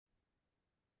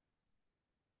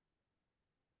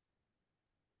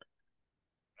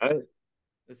All right.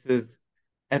 This is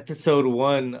episode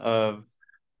one of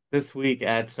this week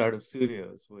at Startup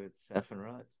Studios with Seth and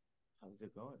Raj. How's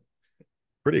it going?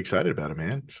 Pretty excited about it,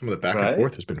 man. Some of the back and Right?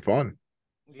 forth has been fun.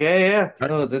 Yeah. I,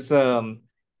 No, this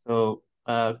so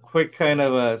quick kind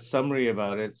of a summary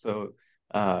about it. So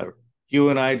uh you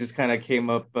and I just kind of came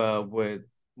up with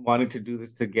wanting to do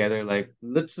this together, like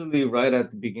literally right at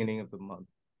the beginning of the month.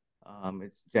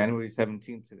 It's January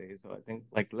 17th today, so I think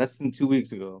like less than 2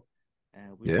 weeks ago.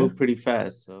 And we yeah, moved pretty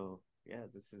fast. So yeah,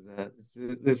 this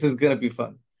is gonna be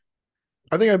fun.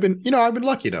 I think I've been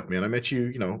lucky enough, man. I met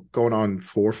you, going on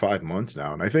 4 or 5 months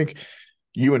now, and I think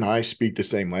you and I speak the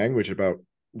same language about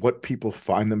what people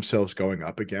find themselves going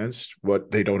up against,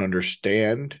 what they don't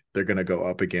understand they're going to go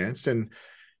up against, and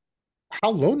how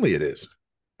lonely it is.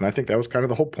 And I think that was kind of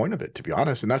the whole point of it, to be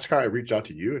honest. And that's how I reached out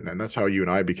to you, and that's how you and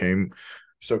I became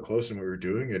so close in what we were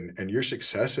doing. And your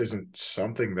success isn't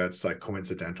something that's like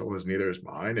coincidental, as neither is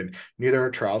mine, and neither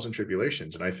are trials and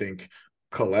tribulations. And I think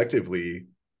collectively,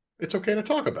 it's okay to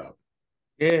talk about.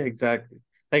 Yeah, exactly.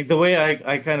 Like the way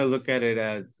I kind of look at it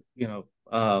as,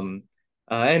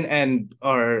 and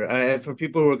our for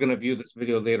people who are going to view this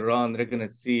video later on, they're going to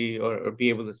see or be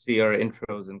able to see our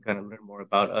intros and kind of learn more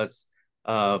about us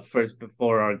first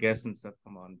before our guests and stuff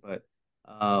come on. But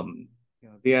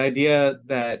the idea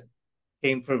that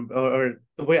came from or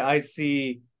the way I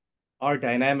see our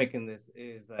dynamic in this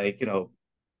is like,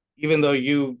 even though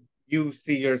you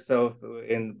see yourself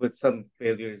in with some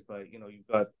failures, but you've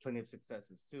got plenty of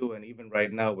successes too, and even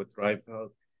right now with Thrive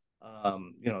Health,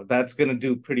 that's gonna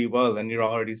do pretty well, and you're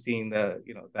already seeing the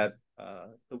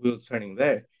wheels turning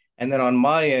there. And then on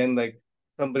my end, like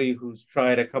somebody who's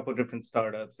tried a couple different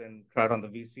startups and tried on the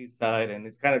VC side and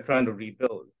is kind of trying to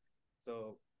rebuild.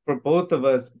 So for both of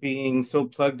us being so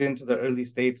plugged into the early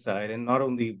stage side, and not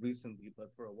only recently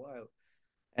but for a while,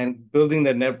 and building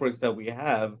the networks that we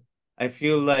have, I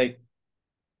feel like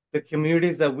the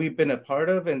communities that we've been a part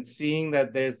of and seeing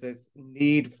that there's this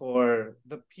need for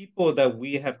the people that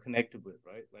we have connected with,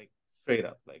 right? Like straight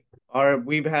up, like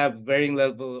we have varying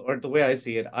level, or the way I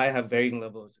see it, I have varying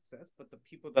level of success, but the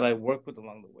people that I work with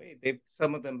along the way,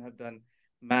 some of them have done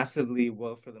massively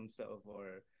well for themselves,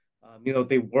 or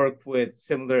they work with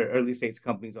similar early stage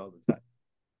companies all the time.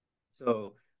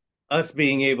 So us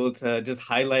being able to just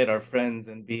highlight our friends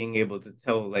and being able to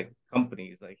tell like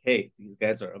companies like, hey, these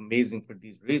guys are amazing for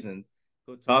these reasons,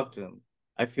 go talk to them.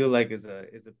 I feel like is a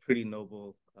pretty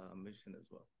noble mission as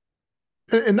well.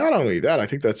 And not only that, I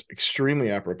think that's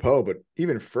extremely apropos, but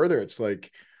even further, it's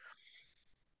like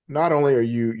not only are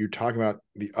you're talking about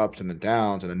the ups and the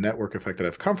downs and the network effect that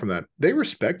have come from that, they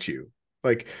respect you.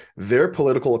 Like their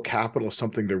political capital is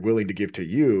something they're willing to give to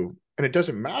you. And it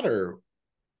doesn't matter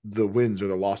the wins or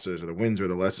the losses or the wins or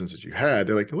the lessons that you had.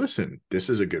 They're like, listen,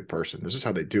 this is a good person. This is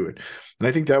how they do it. And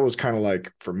I think that was kind of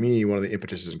like for me, one of the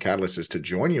impetuses and catalysts to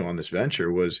join you on this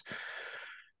venture was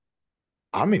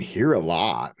I'm in here a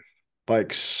lot,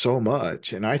 like so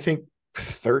much. And I think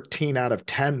 13 out of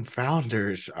 10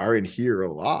 founders are in here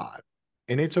a lot.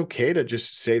 And it's okay to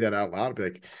just say that out loud. Be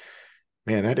like,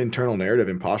 man, that internal narrative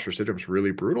imposter syndrome is really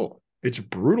brutal. It's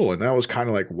brutal. And that was kind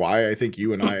of like why I think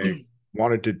you and I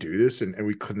wanted to do this and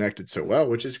we connected so well,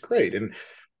 which is great. And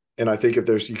I think if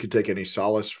there's you could take any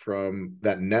solace from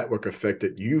that network effect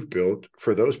that you've built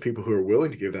for those people who are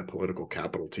willing to give that political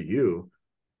capital to you,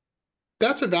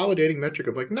 that's a validating metric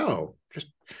of like, no, just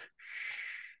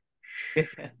No,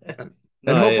 and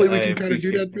I, hopefully I we can kind of do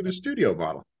appreciate that through that. the studio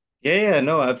model. Yeah,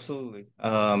 no, absolutely.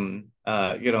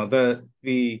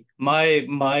 The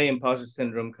my imposter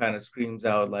syndrome kind of screams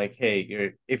out like,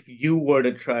 hey, if you were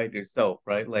to try it yourself,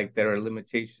 right? Like there are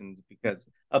limitations because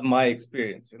of my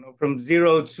experience, from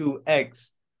 0 to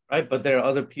X, right? But there are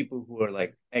other people who are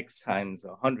like X times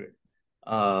 100.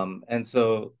 And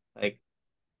so like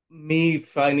me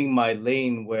finding my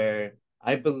lane where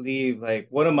I believe like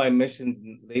one of my missions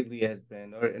lately has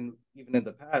been, even in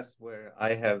the past, where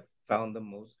I have found the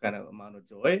most kind of amount of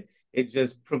joy, it's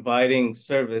just providing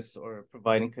service or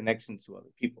providing connections to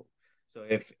other people. So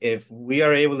if we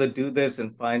are able to do this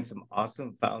and find some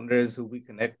awesome founders who we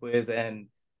connect with and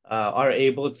are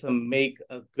able to make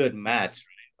a good match,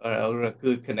 right? Or a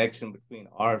good connection between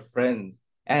our friends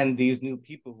and these new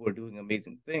people who are doing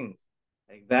amazing things,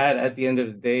 like that, at the end of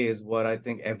the day, is what I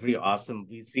think every awesome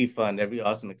VC fund, every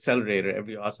awesome accelerator,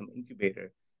 every awesome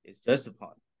incubator is just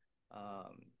upon.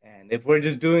 And if we're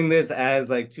just doing this as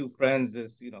like two friends,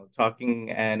 just talking,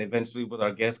 and eventually with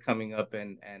our guests coming up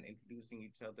and introducing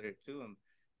each other to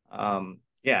them,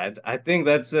 yeah, I think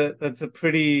that's a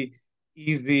pretty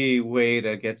easy way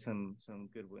to get some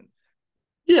good wins.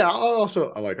 Yeah,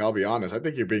 I'll be honest. I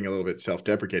think you're being a little bit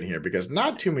self-deprecating here because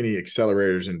not too many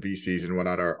accelerators and VCs and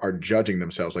whatnot are judging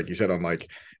themselves, like you said, on like,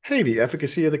 hey, the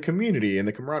efficacy of the community and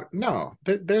the camaraderie. No,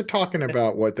 they're talking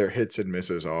about what their hits and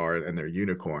misses are and their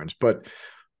unicorns. But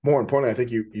more importantly, I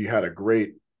think you had a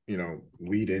great,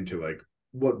 lead into like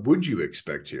what would you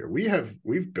expect here?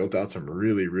 We've built out some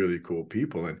really, really cool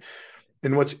people.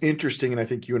 And what's interesting, and I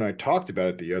think you and I talked about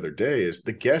it the other day, is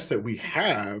the guests that we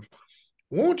have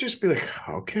won't just be like,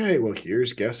 okay, well,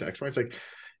 here's guest X, Y. It's like,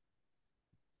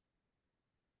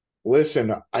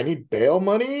 listen, I need bail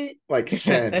money, like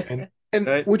send. And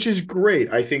Right. which is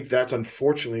great. I think that's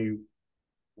unfortunately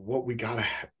what we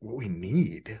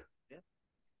need. Yeah.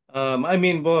 I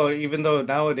mean, well, even though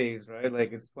nowadays, right,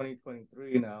 like it's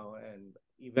 2023 now, and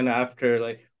even after,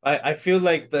 like, I feel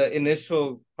like the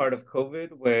initial part of COVID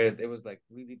where it was like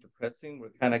really depressing, we're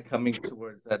kind of coming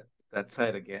towards that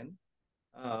side again.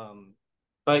 Um,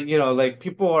 but like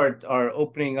people are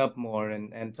opening up more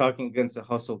and talking against the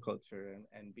hustle culture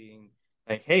and being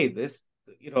like, hey, this,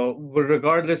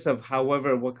 regardless of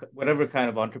whatever kind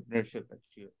of entrepreneurship that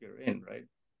you're in, right?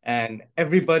 And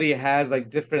everybody has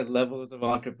like different levels of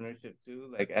entrepreneurship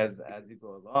too, like as you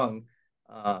go along,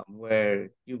 where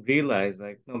you realize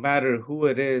like no matter who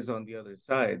it is on the other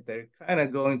side, they're kind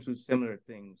of going through similar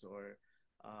things or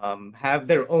have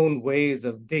their own ways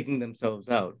of digging themselves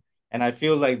out. And I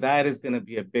feel like that is going to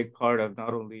be a big part of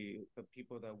not only the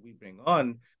people that we bring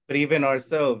on, but even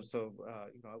ourselves. So,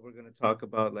 we're going to talk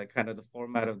about like kind of the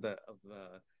format of the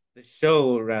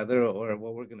show rather, or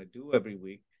what we're going to do every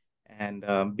week, and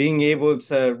being able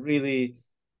to really,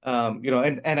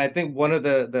 and I think one of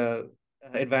the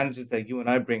advantages that you and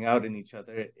I bring out in each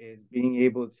other is being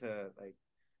able to like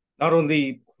not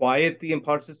only quiet the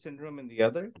imposter syndrome in the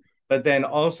other, but then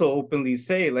also openly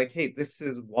say like, hey, this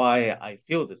is why I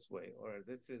feel this way, or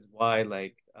this is why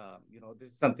like, this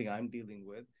is something I'm dealing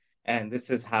with, and this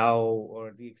is how,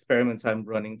 or the experiments I'm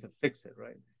running to fix it,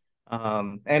 right?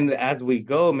 And as we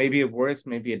go, maybe it works,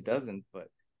 maybe it doesn't, but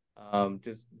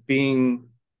just being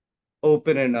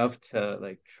open enough to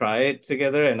like try it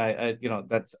together. And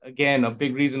that's again a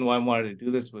big reason why I wanted to do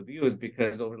this with you is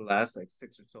because over the last like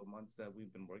 6 or so months that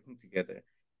we've been working together,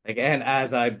 like, and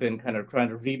as I've been kind of trying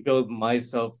to rebuild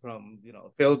myself from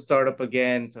failed startup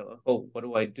again to, oh, what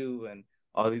do I do? And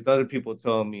all these other people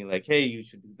telling me like, hey, you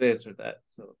should do this or that.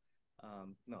 So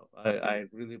no, I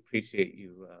really appreciate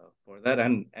you for that,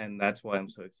 and that's why I'm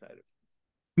so excited.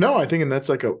 No, I think, and that's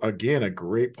like again a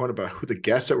great point about who the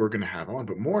guests that we're going to have on,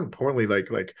 but more importantly,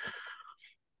 like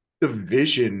the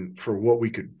vision for what we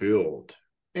could build.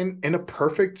 And a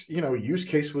perfect, use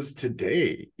case was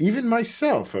today. Even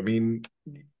myself, I mean,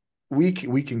 we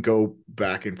can go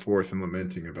back and forth and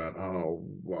lamenting about, oh,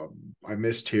 well, I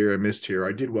missed here, I missed here,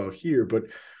 I did well here, but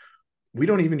we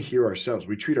don't even hear ourselves.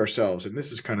 We treat ourselves, and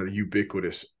this is kind of the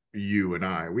ubiquitous you and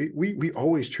I. We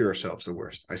always treat ourselves the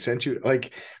worst. I sent you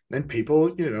like, and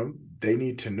people, they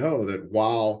need to know that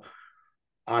while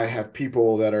I have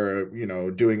people that are,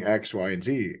 doing X, Y, and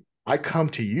Z. I come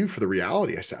to you for the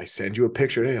reality. I send you a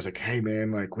picture today. I was like, hey,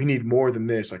 man, like we need more than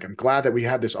this. Like, I'm glad that we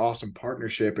had this awesome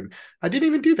partnership. And I didn't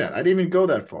even do that. I didn't even go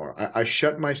that far. I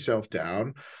shut myself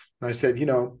down. And I said,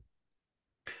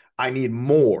 I need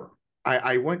more.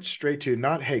 I went straight to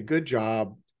not, hey, good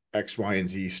job, X, Y, and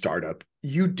Z startup.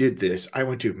 You did this. I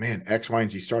went to, man, X, Y,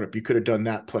 and Z startup. You could have done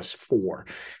that plus four.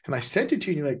 And I sent it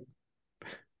to you, and you're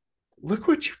like, look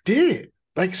what you did.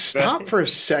 Like, stop Right. for a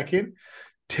second,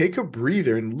 take a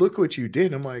breather, and look what you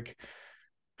did. I'm like,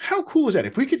 how cool is that?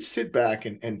 If we could sit back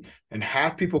and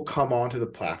have people come onto the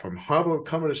platform,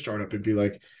 come to startup and be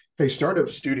like, hey, Startup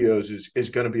Studios is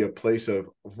going to be a place of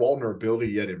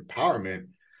vulnerability yet empowerment.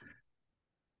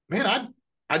 Man,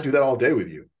 I'd do that all day with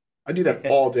you. I do that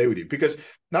all day with you because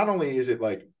not only is it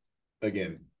like,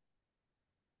 again,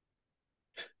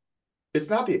 it's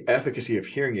not the efficacy of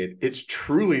hearing it, it's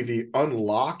truly the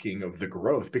unlocking of the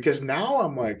growth. Because now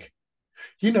I'm like,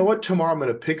 you know what? Tomorrow I'm going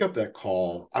to pick up that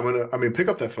call. I'm going to pick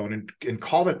up that phone and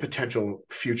call that potential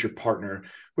future partner,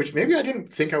 which maybe I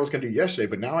didn't think I was going to do yesterday.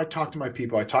 But now I talk to my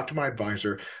people. I talk to my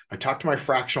advisor. I talk to my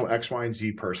fractional X, Y, and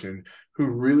Z person who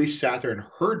really sat there and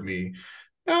heard me,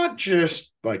 not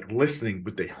just like listening,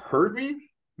 but they heard me.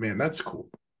 Man, that's cool.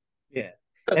 Yeah.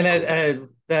 That's And cool.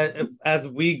 that as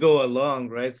we go along,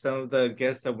 right, some of the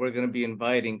guests that we're going to be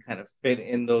inviting kind of fit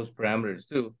in those parameters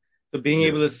too. So being Yeah.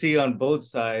 able to see on both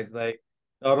sides, like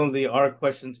not only our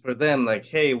questions for them, like,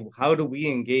 hey, how do we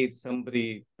engage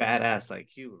somebody badass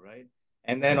like you, right?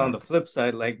 And then on Right. the flip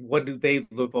side, like what do they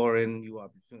look for in new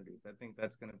opportunities? I think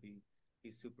that's going to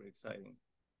be super exciting.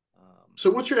 So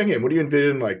what's your end game? What do you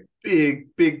envision? Like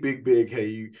big, big, big, big.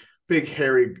 Hey, big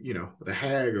hairy, the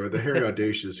hag or the hairy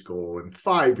audacious goal. And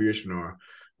 5 years from now,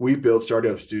 we built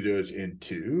Startup Studios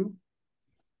into.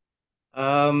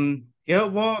 Yeah,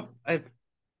 well, I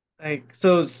like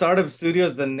so Startup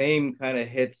Studios, the name kind of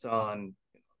hits on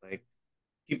like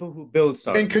people who build And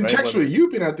startups, right? Whether contextually, it's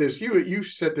you've been at this. You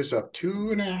set this up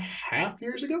 2.5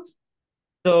 years ago.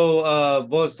 so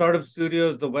well, Startup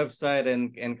Studios, the website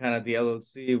and kind of the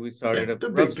LLC, we Yeah, started up the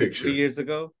big roughly three picture. years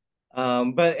ago.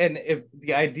 But and if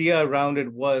the idea around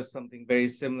it was something very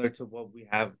similar to what we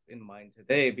have in mind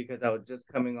today, because I was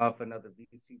just coming off another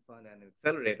VC fund and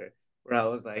accelerator where I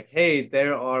was like, hey,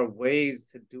 there are ways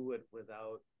to do it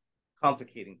without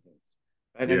complicating things,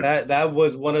 right? And Yeah, that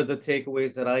was one of the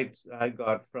takeaways that I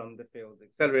got from the failed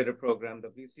accelerator program.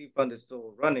 The VC fund is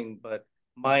still running, but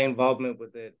my involvement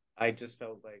with it, I just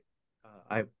felt like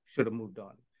I should have moved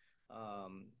on.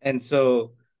 And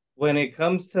so when it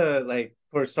comes to like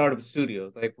for startup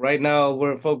studios, like right now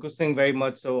we're focusing very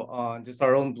much so on just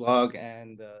our own blog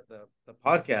and the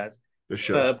podcast. the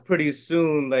show. Pretty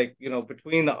soon, like,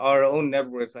 between our own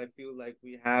networks, I feel like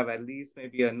we have at least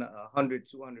maybe 100,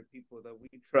 200 people that we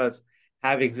trust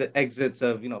have exits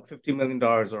of, $50 million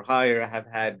or higher, have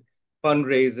had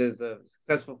fundraisers,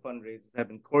 successful fundraisers, have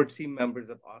been core team members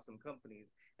of awesome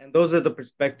companies. And those are the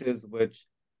perspectives which,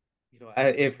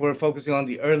 if we're focusing on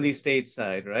the early stage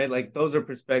side, right? Like those are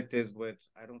perspectives which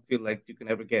I don't feel like you can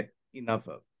ever get enough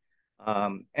of.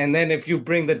 And then if you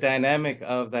bring the dynamic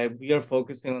of that, we are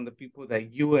focusing on the people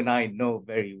that you and I know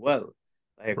very well.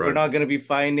 Like we're Right. not going to be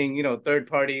finding, third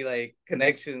party like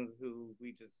connections who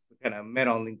we just kind of met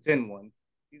on LinkedIn once.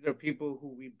 These are people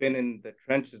who we've been in the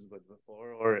trenches with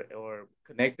before or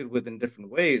connected with in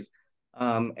different ways.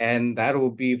 And that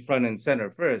will be front and center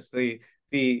first. The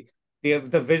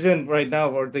the vision right now,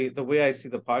 or the way I see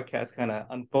the podcast kind of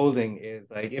unfolding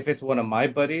is like if it's one of my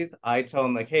buddies, I tell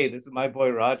him like, hey, this is my boy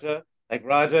Raja. Like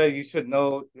Raja, you should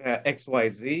know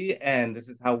XYZ, and this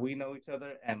is how we know each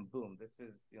other. And boom, this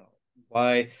is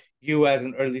why you as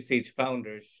an early stage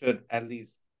founder should at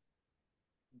least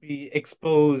be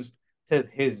exposed to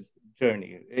his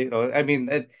journey. I mean,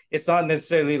 it's not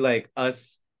necessarily like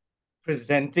us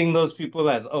presenting those people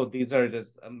as, oh, these are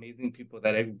just amazing people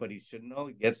that everybody should know.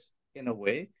 Yes, in a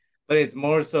way, but it's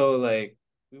more so like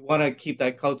we want to keep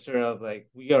that culture of like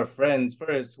we are friends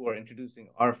first who are introducing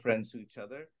our friends to each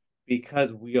other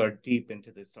because we are deep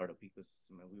into this startup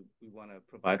ecosystem and we want to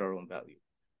provide our own value.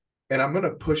 And I'm going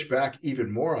to push back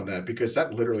even more on that because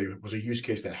that literally was a use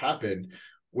case that happened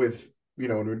with, when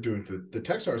we're doing the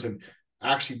Techstars. And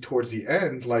actually, towards the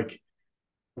end, like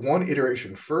one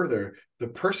iteration further, the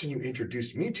person you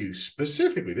introduced me to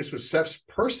specifically, this was Seth's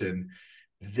person,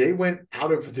 they went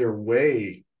out of their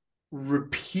way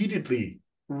repeatedly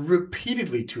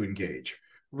to engage,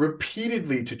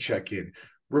 repeatedly to check in,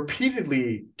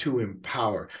 repeatedly to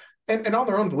empower. And on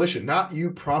their own volition, not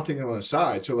you prompting them on the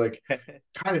side. So like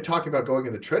kind of talking about going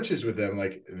in the trenches with them,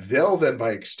 like they'll then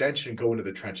by extension go into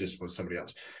the trenches with somebody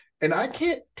else. And I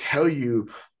can't tell you,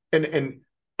 and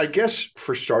I guess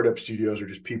for startup studios or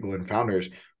just people and founders,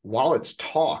 while it's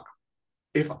talk,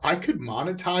 if I could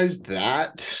monetize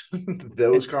that,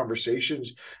 those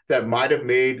conversations that might have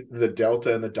made the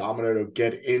Delta and the Domino to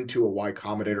get into a Y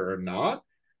Combinator or not,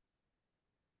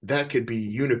 that could be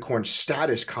unicorn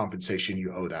status compensation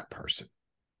you owe that person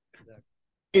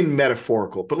in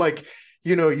metaphorical. But like,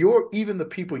 you're even the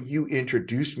people you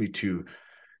introduced me to,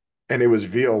 and it was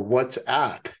via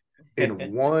WhatsApp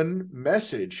in one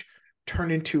message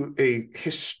turned into a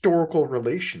historical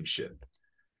relationship.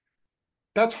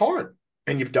 That's hard.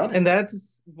 And you've done it. And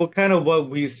that's what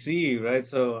we see, right?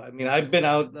 So I mean, I've been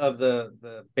out of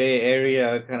the Bay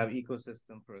Area kind of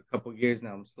ecosystem for a couple years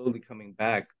now. I'm slowly coming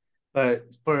back. But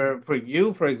for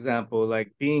you, for example,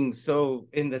 like being so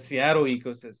in the Seattle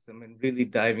ecosystem and really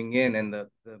diving in and the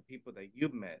people that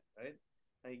you've met, right?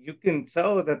 Like you can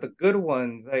tell that the good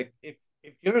ones, like if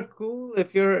you're cool,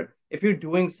 if you're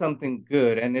doing something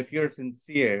good and if you're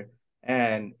sincere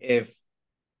and if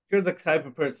you're the type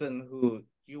of person who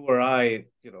you or I,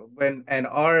 when and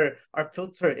our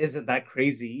filter isn't that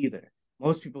crazy either.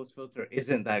 Most people's filter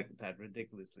isn't that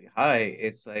ridiculously high.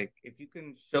 It's like if you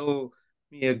can show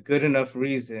me a good enough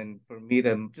reason for me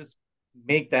to just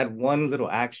make that one little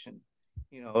action.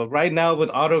 Right now with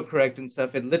autocorrect and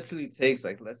stuff, it literally takes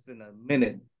like less than a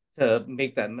minute to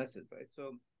make that message, right?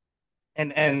 So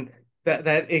and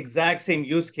that exact same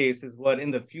use case is what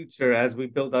in the future as we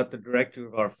build out the directory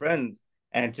of our friends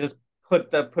and just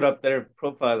put up their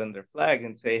profile and their flag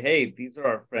and say, hey, these are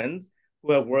our friends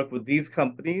who have worked with these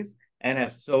companies and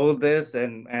have sold this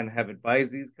and have advised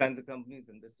these kinds of companies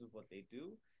and this is what they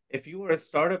do. if you are a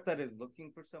startup that is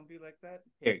looking for somebody like that,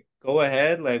 here, go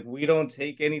ahead. Like, we don't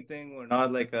take anything. We're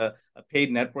not like a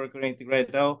paid network or anything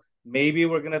right now. Maybe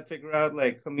we're gonna figure out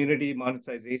like community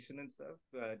monetization and stuff,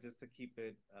 just to keep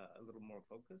it a little more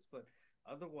focused. But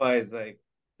otherwise, like,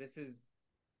 this is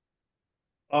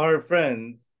our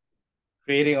friends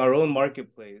creating our own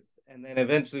marketplace, and then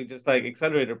eventually, just like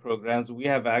accelerator programs, we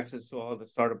have access to all the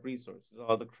startup resources,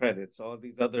 all the credits, all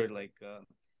these other like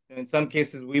in some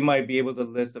cases we might be able to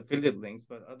list affiliate links,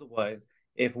 but otherwise,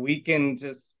 if we can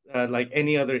just like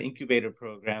any other incubator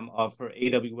program, offer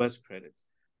AWS credits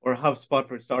or HubSpot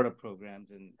for startup programs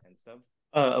and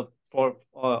stuff for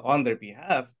on their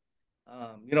behalf,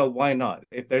 why not?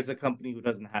 If there's a company who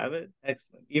doesn't have it,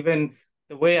 excellent. Even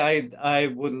the way I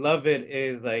would love it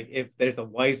is like if there's a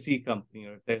YC company,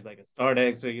 or if there's like a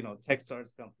StartX, or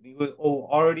TechStars company who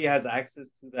already has access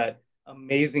to that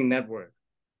amazing network,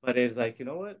 but it's like, you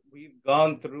know what, we've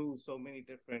gone through so many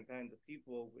different kinds of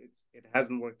people, it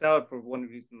hasn't worked out for one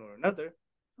reason or another.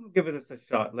 I'm gonna give it a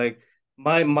shot. Like,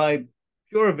 my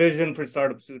pure vision for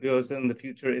startup studios in the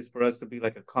future is for us to be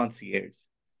like a concierge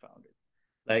founder.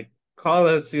 Like, call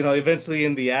us, eventually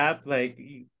in the app, like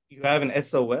you have an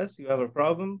SOS, you have a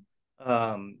problem,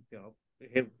 um, you know,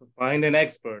 find an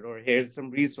expert, or here's some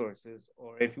resources,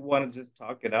 or if you want to just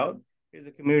talk it out, here's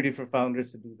a community for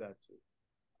founders to do that too.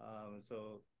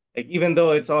 So like, even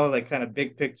though it's all like kind of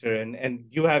big picture, and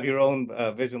you have your own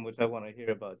vision, which I want to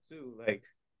hear about too. Like,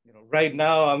 right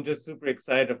now I'm just super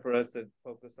excited for us to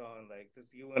focus on like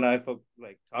just you and I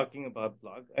like talking about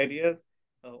blog ideas,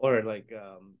 or like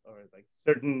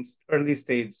certain early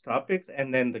stage topics,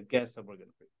 and then the guests that we're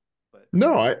gonna bring. But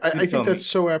No, you I tell think that's me.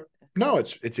 so no,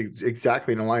 it's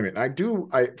exactly in alignment. And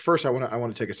I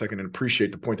want to take a second and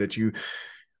appreciate the point that you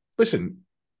listen,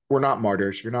 we're not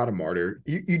martyrs. You're not a martyr.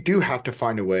 You do have to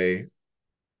find a way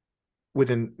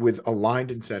with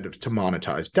aligned incentives to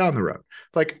monetize down the road.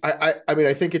 Like I mean,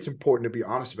 I think it's important to be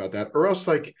honest about that, or else,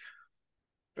 like,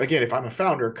 again, if I'm a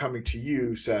founder coming to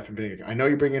you, Seth, and being, I know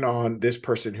you're bringing on this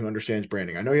person who understands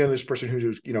branding. I know you know this person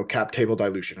who's cap table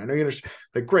dilution. I know you understand.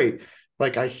 Like, great.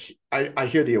 Like, I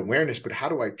hear the awareness, but how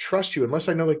do I trust you unless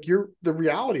I know like you're the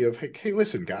reality of, hey,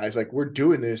 listen, guys, like, we're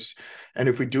doing this, and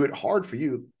if we do it hard for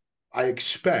you, I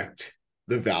expect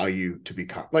the value to be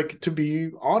to be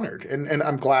honored, and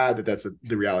I'm glad that that's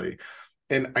the reality.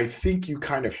 And I think you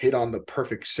kind of hit on the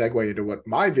perfect segue into what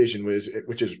my vision was,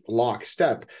 which is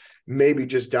lockstep. Maybe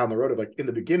just down the road of, like, in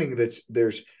the beginning,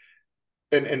 there's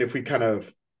and if we kind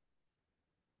of,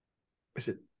 is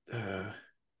it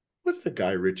what's the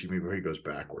Guy Ritchie movie where he goes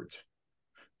backwards?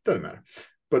 Doesn't matter.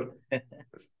 But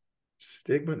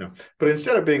stigma, no. But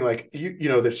instead of being like,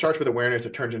 that starts with awareness,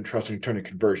 that turns into trust, and turn to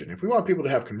conversion. If we want people to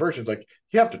have conversions, like,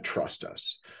 you have to trust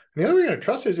us. And the other way you're going to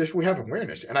trust is if we have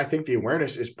awareness. And I think the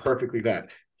awareness is perfectly that.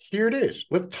 Here it is.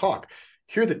 Let's talk.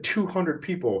 Here are the 200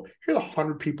 people. Here are the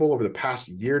 100 people over the past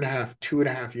year and a half,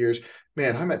 2.5 years.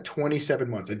 Man, I'm at 27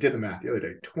 months. I did the math the other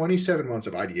day. 27 months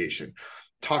of ideation,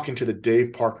 talking to the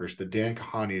Dave Parkers, the Dan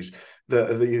Kahanis,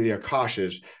 the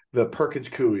Akashas, the Perkins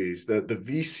Coie's, the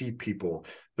VC people,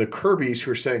 the Kirby's,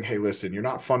 who are saying, hey, listen, you're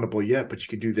not fundable yet, but you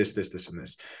can do this, this, this, and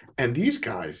this. And these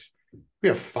guys, we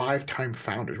have 5-time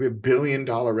founders. We have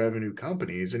billion-dollar revenue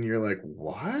companies. And you're like,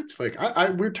 what? Like,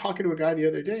 we were talking to a guy the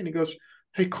other day, and he goes,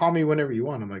 hey, call me whenever you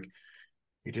want. I'm like,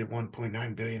 you did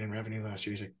 1.9 billion in revenue last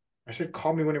year. He's like, I said,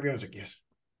 call me whenever you want. I was like,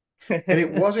 yes. And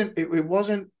it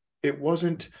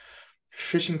wasn't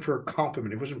fishing for a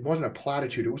compliment. It wasn't a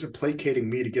platitude. It wasn't placating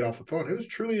me to get off the phone. It was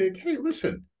truly like, hey,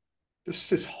 listen,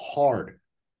 this is hard.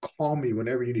 Call me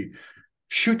whenever you need.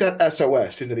 Shoot that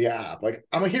SOS into the app. Like,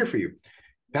 I'm here for you.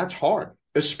 That's hard,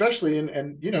 especially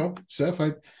Seth,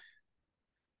 I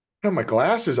have my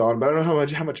glasses on, but I don't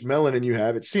know how much melanin you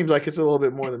have. It seems like it's a little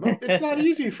bit more than most. It's not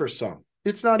easy for some.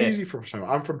 It's not easy for some.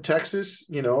 I'm from Texas,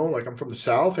 like, I'm from the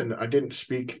South, and I didn't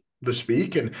speak the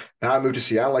speak. And now I moved to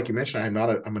Seattle, like you mentioned.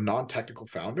 I'm a non-technical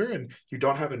founder, and you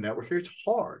don't have a network here. It's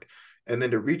hard. And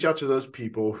then to reach out to those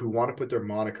people who want to put their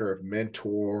moniker of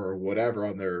mentor or whatever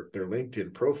on their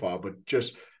LinkedIn profile, but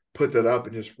just put that up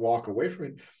and just walk away from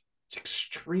it. It's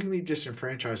extremely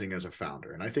disenfranchising as a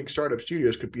founder. And I think startup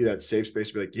studios could be that safe space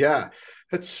to be like, yeah,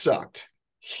 that sucked.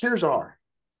 Here's our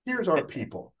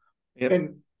people. Yep.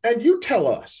 And you tell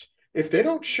us if they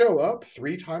don't show up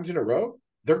 3 times in a row,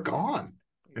 they're gone.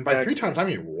 Exactly. And by 3 times, I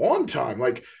mean 1 time.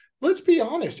 Like, let's be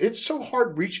honest. It's so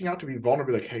hard reaching out to be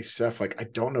vulnerable. Like, hey, Seth, like, I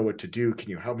don't know what to do. Can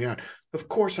you help me out? Of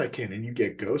course I can. And you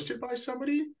get ghosted by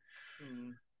somebody.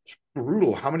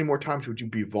 brutal. How many more times would you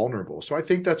be vulnerable? So I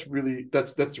think that's really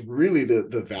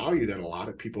the value that a lot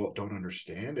of people don't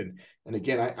understand. And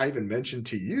again, I even mentioned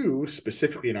to you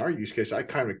specifically in our use case, I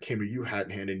kind of came to you hat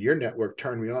in hand, and your network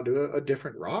turned me on to a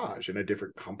different Raj and a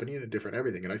different company and a different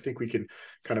everything. And I think we can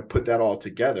kind of put that all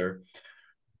together.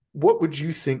 What would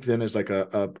you think then is like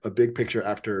a big picture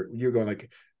after you're going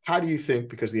like, how do you think,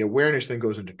 because the awareness then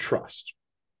goes into trust.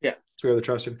 Yeah. So we have the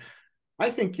trust. And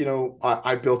I think,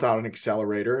 I built out an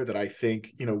accelerator that I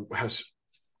think, has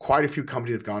quite a few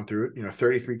companies have gone through it.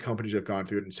 33 companies have gone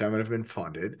through it and 7 have been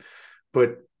funded.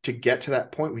 But to get to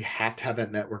that point, we have to have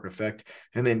that network effect.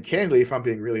 And then candidly, if I'm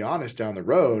being really honest, down the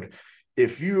road,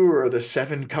 if you are the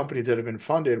 7 companies that have been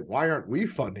funded, why aren't we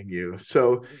funding you?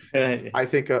 So I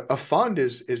think a fund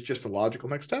is just a logical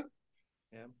next step.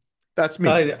 Yeah. That's me.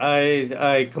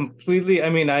 I completely, I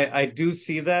mean, I do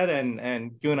see that,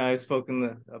 and you and I have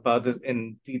spoken about this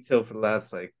in detail for the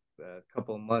last like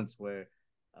couple of months where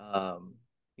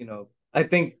I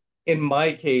think in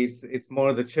my case it's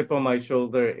more the chip on my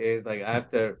shoulder is like I have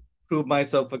to prove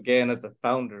myself again as a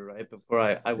founder, right? Before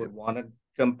I would Yep. want to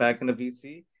jump back into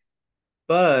VC.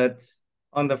 But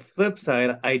on the flip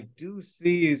side, I do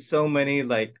see so many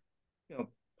like, you know,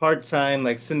 part-time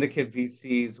like syndicate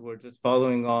VCs who are just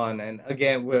following on. And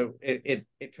again, where it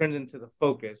turns into the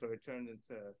focus, or it turns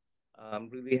into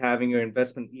really having your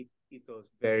investment ethos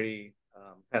very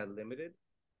kind of limited.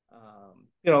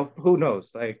 Who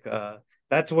knows? Like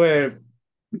that's where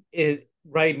it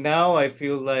right now I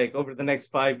feel like over the next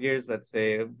 5 years, let's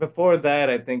say, before that,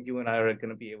 I think you and I are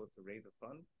going to be able to raise a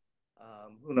fund.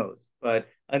 Who knows? But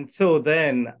until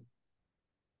then,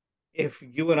 if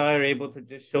you and I are able to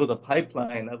just show the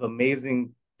pipeline of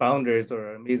amazing founders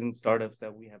or amazing startups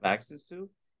that we have access to,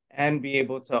 and be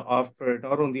able to offer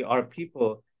not only our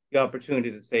people the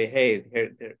opportunity to say, hey,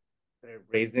 they're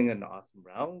raising an awesome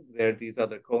round. There are these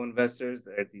other co-investors,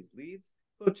 there are these leads.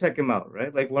 Go check them out,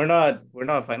 right? Like we're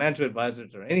not financial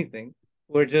advisors or anything.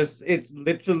 We're just it's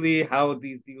literally how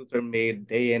these deals are made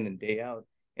day in and day out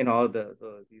in all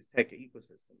these tech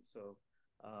ecosystems. So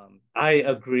I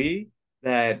agree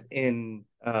that in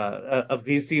a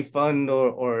VC fund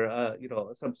or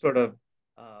some sort of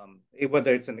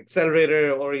whether it's an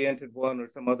accelerator oriented one or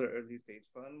some other early stage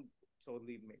fund,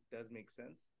 totally does make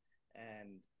sense.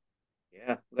 And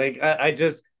yeah, like I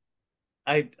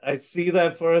see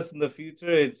that for us in the future.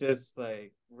 It's just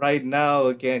like right now,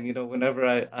 again, whenever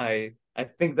I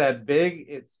think that big,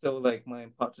 it's still like my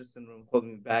imposter syndrome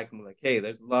holding me back. I'm like, hey,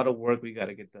 there's a lot of work we got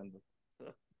to get done.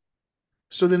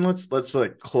 So then let's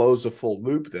like close the full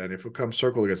loop then. If it comes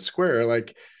circle to get square,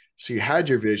 like, so you had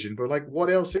your vision, but like what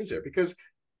else is there? Because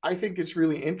I think it's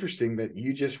really interesting that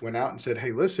you just went out and said,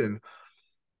 hey, listen,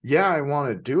 yeah, I want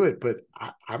to do it, but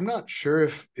I'm not sure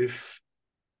if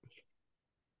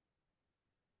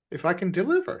I can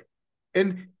deliver.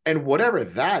 And whatever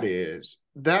that is,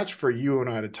 that's for you and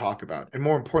I to talk about. And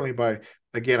more importantly, by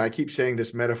again, I keep saying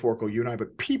this metaphorical you and I,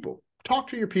 but people. Talk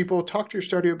to your people, talk to your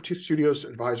studios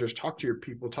advisors, talk to your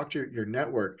people, talk to your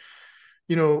network.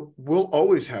 We'll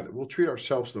always have it. We'll treat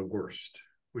ourselves the worst,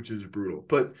 which is brutal.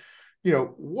 But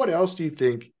what else do you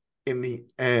think in the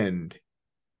end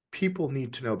people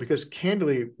need to know? Because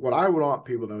candidly, what I would want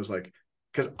people to know is like,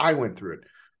 because I went through it.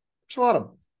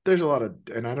 There's a lot of,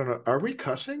 and I don't know, are we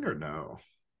cussing or no?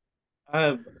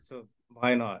 So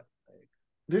why not? Like,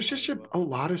 There's might just as well. a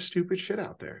lot of stupid shit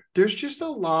out there. There's just a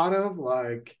lot of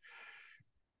like,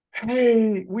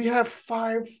 hey, we have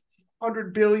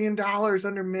 $500 billion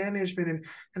under management,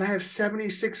 and I have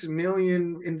 76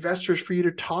 million investors for you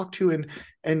to talk to,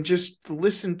 and just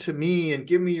listen to me and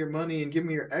give me your money and give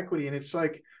me your equity. And it's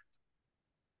like,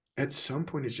 at some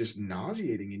point, it's just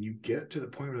nauseating, and you get to the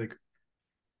point where like,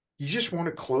 you just want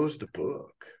to close the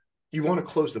book. You want to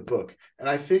close the book. And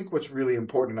I think what's really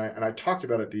important, and I talked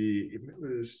about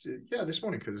this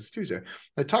morning because it's Tuesday.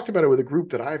 I talked about it with a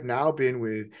group that I've now been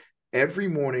with every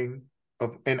morning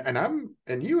of, and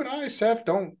you and I, Seth,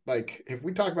 don't like, if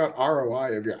we talk about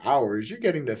ROI of your hours, you're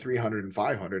getting to 300 and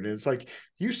 500. And it's like,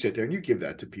 you sit there and you give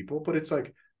that to people, but it's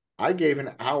like, I gave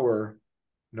an hour.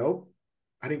 Nope.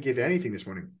 I didn't give anything this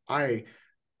morning. I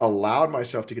allowed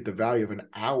myself to get the value of an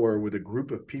hour with a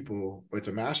group of people. It's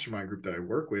a mastermind group that I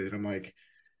work with. And I'm like,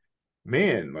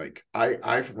 man, like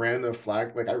I've ran the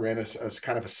flag, like I ran a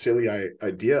kind of a silly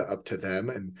idea up to them.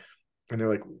 And they're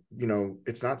like,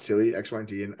 it's not silly, X, Y, and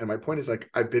Z. And my point is like,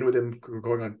 I've been with them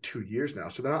going on 2 years now.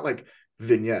 So they're not like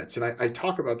vignettes. And I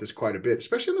talk about this quite a bit,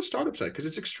 especially on the startup side, because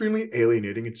it's extremely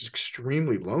alienating. It's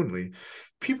extremely lonely.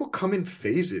 People come in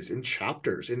phases, in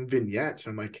chapters, in vignettes.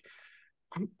 I'm like,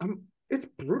 it's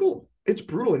brutal. it's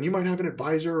brutal. And you might have an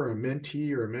advisor or a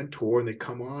mentee or a mentor, and they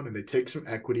come on and they take some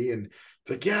equity, and it's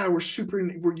like, yeah,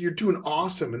 you're doing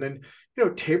awesome. And then,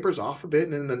 tapers off a bit.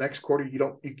 And then the next quarter,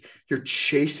 you're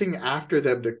chasing after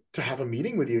them to have a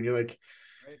meeting with you. And you're like,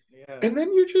 Right. Yeah. and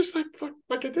then you're just like, fuck,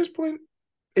 like at this point,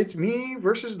 it's me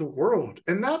versus the world.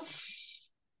 And that's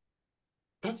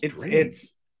It's draining.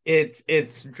 it's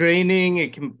it's draining.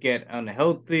 It can get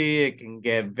unhealthy. It can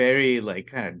get very like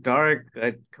kind of dark.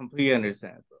 I completely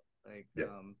understand. Like Yeah.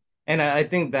 and I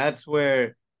think that's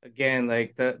where again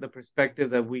like the perspective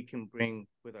that we can bring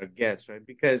with our guests, right?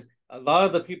 Because a lot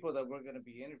of the people that we're going to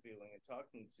be interviewing and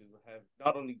talking to have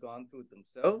not only gone through it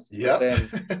themselves, but Yep.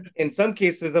 then in some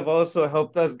cases have also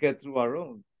helped us get through our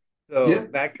own. Yeah. So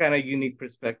that kind of unique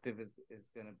perspective is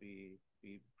going to be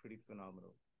pretty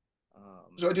phenomenal.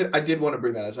 So I did want to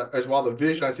bring that as well. The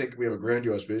vision, I think we have a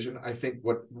grandiose vision. I think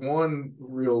what one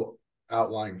real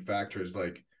outlying factor is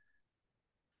like,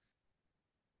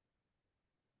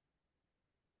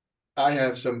 I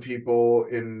have some people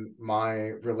in my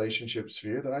relationship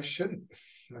sphere that I shouldn't.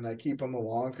 And I keep them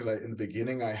along because in the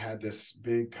beginning I had this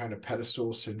big kind of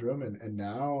pedestal syndrome, and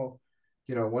now,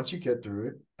 once you get through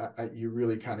it, you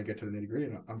really kind of get to the nitty gritty.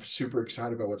 And I'm super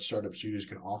excited about what Startup Studios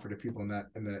can offer to people in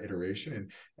that iteration,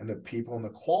 and the people and the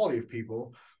quality of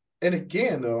people. And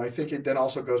again, though, I think it then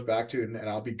also goes back to, and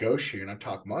I'll be gauche here and I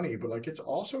talk money, but like it's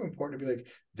also important to be like,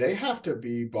 they have to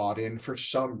be bought in for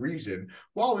some reason.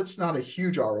 While it's not a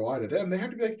huge ROI to them, they have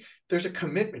to be like, there's a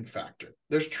commitment factor.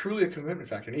 There's truly a commitment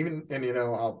factor. And even, and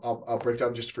I'll break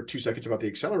down just for 2 seconds about the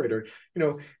accelerator.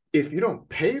 If you don't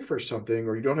pay for something,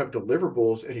 or you don't have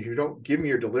deliverables, and you don't give me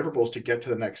your deliverables to get to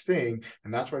the next thing,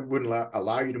 and that's why I wouldn't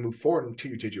allow you to move forward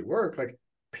until you did your work, like,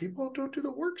 people don't do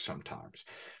the work sometimes.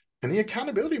 And the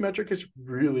accountability metric is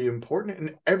really important,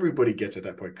 and everybody gets at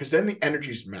that point, because then the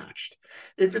energy's matched.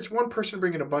 If it's one person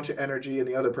bringing a bunch of energy and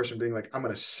the other person being like, I'm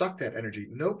going to suck that energy,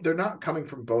 nope, they're not coming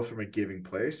from both from a giving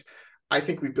place. I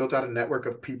think we've built out a network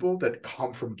of people that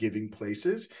come from giving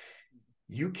places.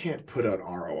 You can't put an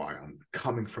ROI on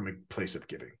coming from a place of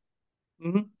giving.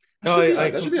 Mm-hmm. That No, should be I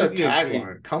that should be our completely agree.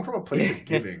 tagline. Come from a place of Yeah,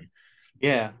 giving.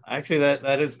 yeah. Actually,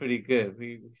 that is pretty good.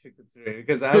 We should consider it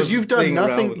because I Because was you've done playing around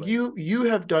nothing, with like, you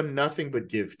have done nothing but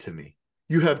give to me.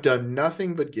 You have done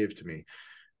nothing but give to me.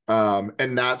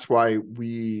 And that's why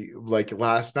we, like,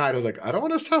 last night I was like, I don't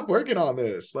want to stop working on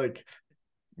this. Like,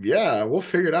 yeah, we'll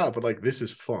figure it out, but like, this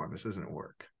is fun. This isn't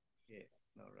work. yeah,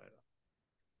 no,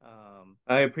 right on.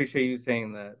 I appreciate you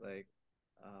saying that. Like,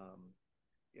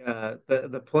 yeah,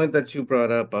 the point that you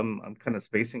brought up, I'm kind of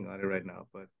spacing on it right now,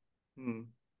 but. Hmm.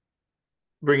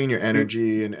 Bringing your We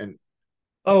energy and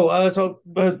Oh, so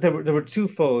but there were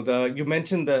twofold. You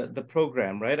mentioned the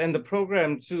program, right? And the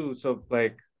program too. So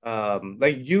like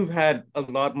you've had a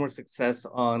lot more success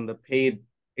on the paid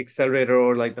accelerator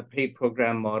or like the paid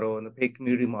program model and the paid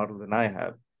community model than I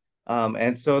have.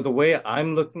 And so the way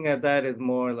I'm looking at that is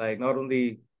more like not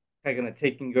only kind of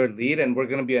taking your lead, and we're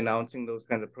going to be announcing those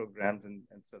kinds of programs and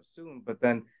stuff soon, but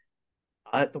then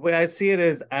the way I see it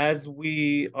is as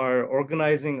we are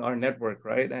organizing our network,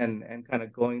 right, and kind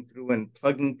of going through and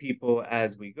plugging people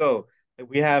as we go. Like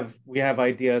we have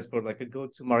ideas for like a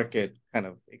go-to-market kind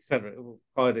of accelerator. We'll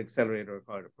call it accelerator or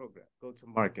call it a program.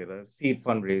 Go-to-market, a seed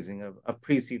fundraising, a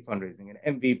pre-seed fundraising,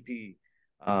 an MVP,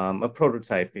 a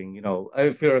prototyping.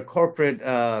 If you're a corporate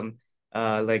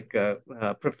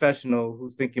professional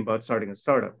who's thinking about starting a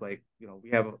startup, like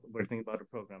we're thinking about a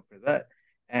program for that.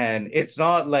 And it's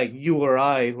not like you or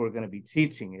I who are going to be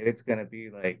teaching it. It's going to be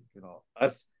like,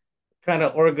 us kind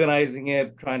of organizing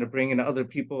it, trying to bring in other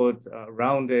people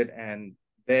around it, and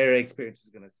their experience is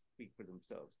going to speak for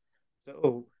themselves.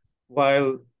 So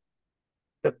while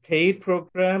the paid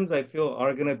programs, I feel,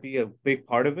 are going to be a big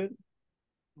part of it,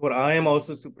 what I am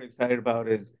also super excited about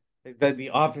is that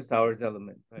the office hours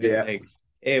element, right? yeah. Like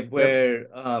if Yep. where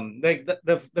like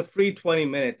the free 20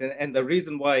 minutes, and the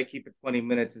reason why I keep it 20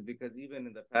 minutes is because even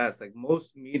in the past, like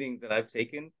most meetings that I've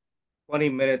taken, 20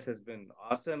 minutes has been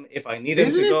awesome. If I needed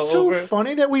Isn't to it go so over,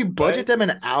 funny that we budget right? them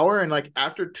an hour, and like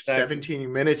after Exactly.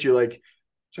 17 minutes, you're like,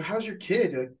 so how's your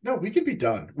kid? You're like, no, we can be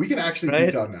done. We can actually be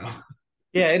Right. done now.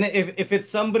 Yeah, and if it's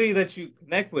somebody that you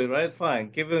connect with, right, fine.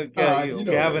 Give it, You we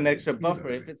know what have I an mean. extra You know buffer.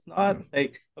 what I If mean. it's not Yeah.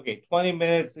 like okay, 20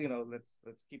 minutes,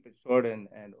 let's keep it short and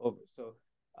over. So,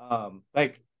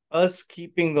 like us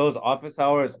keeping those office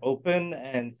hours open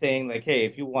and saying like, hey,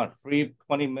 if you want free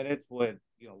 20 minutes with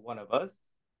one of us,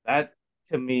 that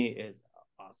to me is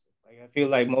awesome. Like I feel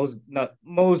like not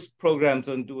most programs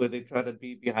don't do it. They try to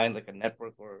be behind like a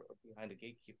network or behind a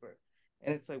gatekeeper.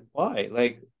 And it's like, why?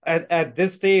 Like at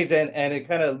this stage, and it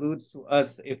kind of alludes to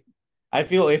us if I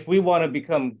feel if we want to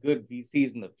become good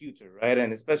VCs in the future, right?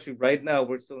 And especially right now,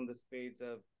 we're still in the phase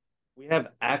of we have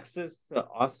access to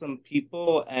awesome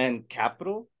people and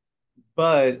capital,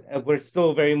 but we're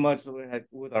still very much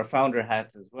with our founder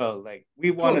hats as well. Like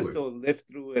we want to Totally. still live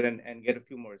through it and get a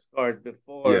few more scars Yeah.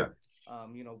 before,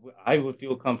 I would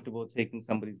feel comfortable taking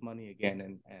somebody's money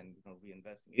again and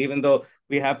reinvesting. Even though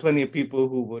we have plenty of people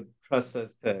who would trust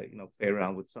us to play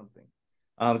around with something.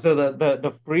 So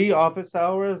the free office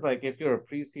hours, like if you're a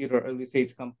pre-seed or early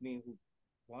stage company who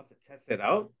wants to test it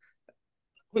out,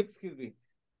 excuse me,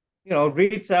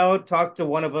 reach out, talk to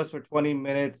one of us for 20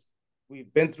 minutes.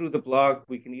 We've been through the blog.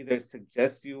 We can either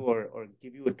suggest you or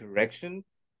give you a direction,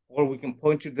 or we can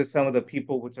point you to some of the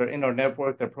people which are in our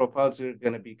network. Their profiles are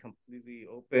going to be completely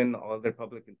open, all their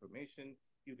public information.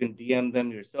 You can DM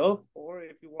them yourself, or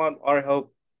if you want our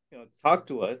help, talk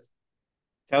to us,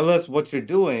 tell us what you're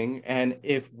doing. And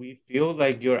if we feel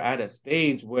like you're at a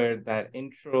stage where that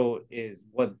intro is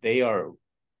what they are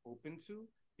open to,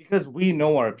 because we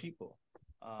know our people.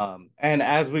 And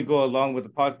as we go along with the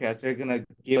podcast, they're going to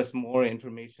give us more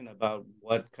information about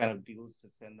what kind of deals to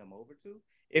send them over to.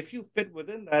 If you fit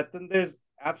within that, then there's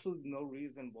absolutely no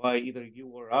reason why either you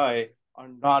or I are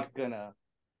not going to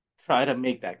try to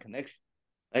make that connection.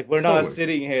 Like we're not Totally.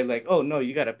 sitting here like, oh no,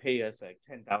 you got to pay us like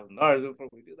 $10,000 before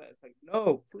we do that. It's like,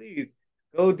 no, please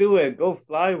go do it, go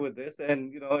fly with this,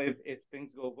 and if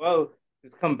things go well,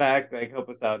 just come back, like help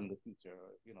us out in the future.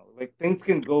 Or, like things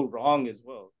can go wrong as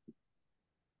well.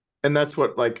 And that's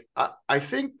what, like, I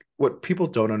think what people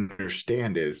don't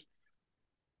understand is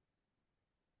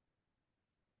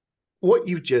what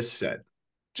you just said.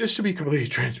 Just to be completely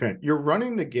transparent, you're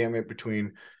running the gamut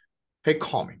between, hey,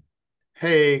 call me.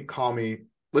 Hey, call me.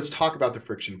 Let's talk about the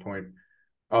friction point.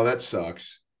 Oh, that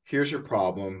sucks. Here's your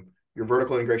problem. Your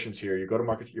vertical integration's here. You go to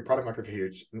market, your product market fit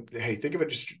here. Hey, think of it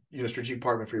just strategic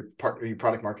partner for your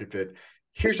product market fit.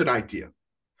 Here's an idea.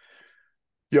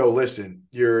 Yo, listen,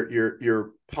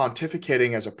 you're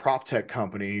pontificating as a prop tech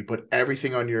company, but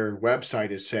everything on your website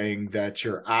is saying that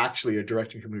you're actually a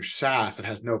direct-to-consumer SaaS that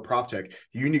has no prop tech.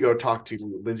 You need to go talk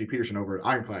to Lindsay Peterson over at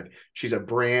Ironclad. She's a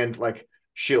brand like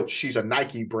she's a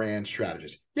Nike brand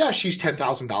strategist. Yeah, she's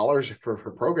 $10,000 for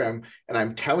her program, and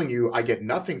I'm telling you, I get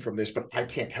nothing from this, but I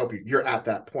can't help you. You're at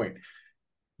that point.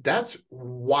 That's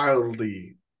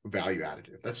wildly value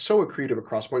additive. That's so accretive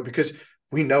across the board because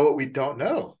we know what we don't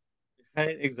know.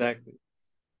 Right? Exactly.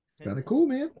 Kind of cool,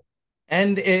 man.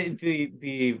 And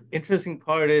the interesting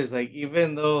part is like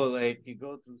even though like you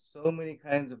go through so many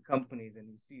kinds of companies and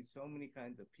you see so many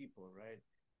kinds of people, right?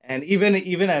 And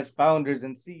even as founders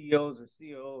and CEOs or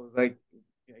COOs, like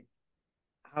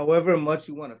however much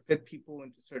you want to fit people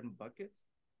into certain buckets,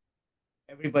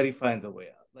 everybody finds a way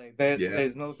out. Like Yeah.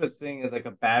 there's no such thing as like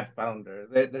a bad founder.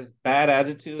 There's bad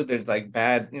attitude. There's like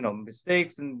bad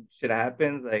mistakes and shit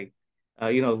happens. Like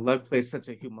luck plays such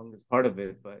a humongous part of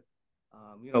it. But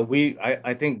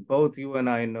I think both you and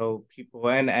I know people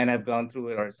and have gone through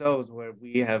it ourselves where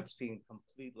we have seen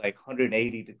complete like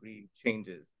 180-degree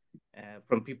changes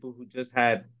from people who just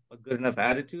had a good enough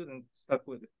attitude and stuck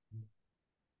with it.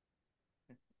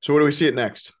 So what do we see it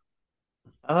next?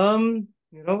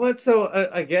 You know what? So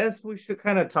I guess we should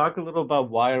kind of talk a little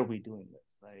about why are we doing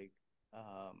this? Like,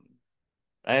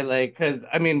 right? Like, because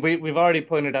I mean, we've already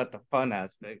pointed out the fun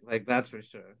aspect, like that's for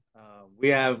sure.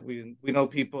 We know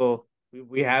people,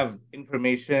 we have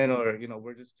information, or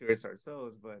we're just curious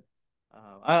ourselves. But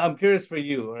I'm curious for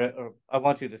you, or I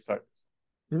want you to start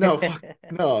No, this. fuck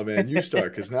no, man. You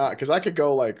start because I could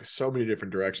go like so many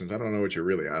different directions. I don't know what you're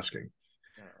really asking.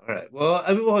 All right. Well,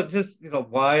 I mean, well, just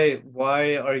why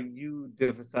are you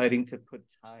deciding to put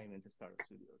time into startup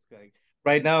studios? Like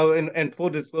right now, and full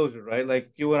disclosure, right?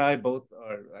 Like you and I both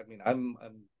are. I mean, I'm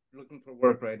looking for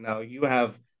work right now. You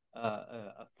have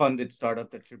a funded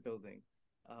startup that you're building.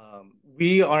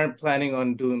 We aren't planning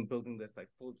on building this like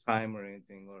full time or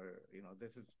anything, or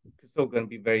this is still going to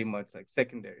be very much like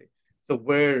secondary. So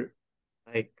we're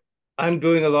like I'm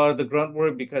doing a lot of the grunt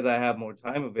work because I have more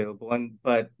time available, and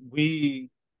but we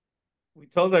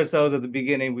told ourselves at the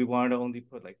beginning we wanted to only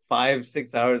put like 5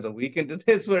 6 hours a week into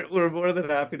this. We're more than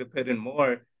happy to put in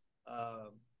more,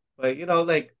 but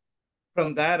like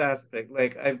from that aspect,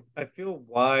 like I feel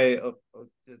why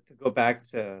to go back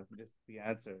to just the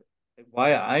answer, like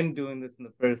why I'm doing this in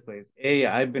the first place.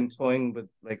 I've been toying with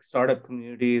like startup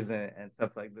communities and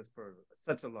stuff like this for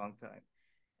such a long time,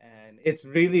 and it's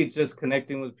really just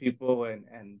connecting with people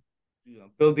and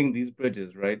building these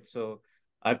bridges, right? So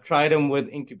I've tried them with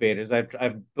incubators. I've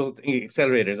built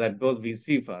accelerators. I've built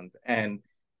VC funds, and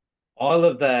all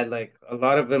of that, like a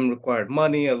lot of them required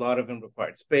money, a lot of them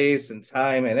required space and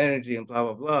time and energy and blah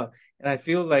blah blah. And I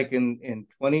feel like in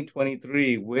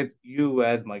 2023, with you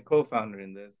as my co-founder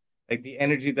in this, like the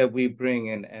energy that we bring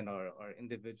and our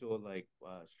individual like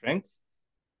strengths,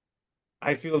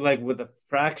 I feel like with a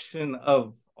fraction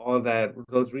of all that,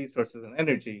 those resources and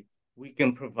energy, we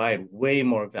can provide way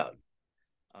more value.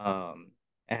 Um,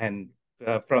 and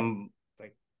from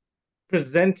like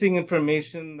presenting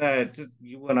information that just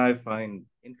you and I find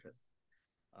interesting.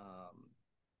 Um,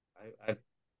 I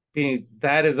think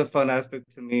that is a fun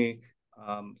aspect to me.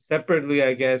 Separately,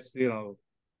 I guess,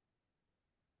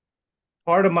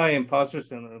 part of my imposter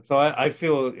syndrome. So I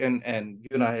feel, and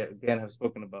you and I again have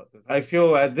spoken about this. I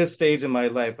feel at this stage in my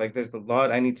life, like there's a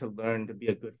lot I need to learn to be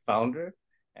a good founder.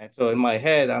 And so in my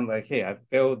head, I'm like, hey, I've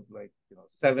failed like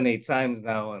 7, 8 times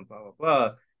now, and blah blah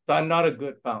blah. So I'm not a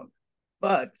good founder.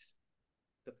 But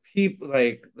the people,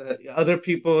 like the other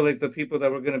people, like the people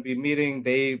that we're going to be meeting,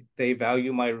 they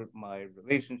value my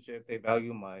relationship, they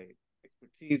value my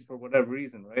expertise for whatever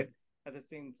reason, right? At the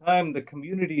same time, the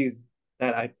communities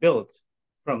that I built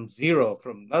from zero,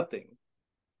 from nothing,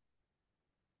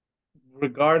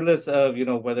 regardless of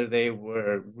whether they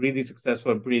were really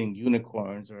successful at breeding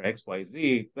unicorns or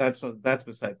XYZ, that's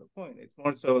beside the point. It's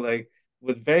more so like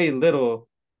with very little,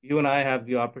 you and I have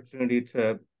the opportunity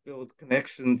to build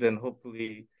connections and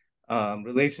hopefully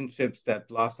relationships that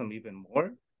blossom even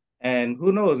more. And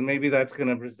who knows, maybe that's going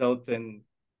to result in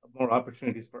more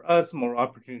opportunities for us, more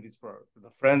opportunities for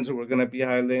the friends who we're going to be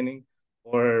highlighting,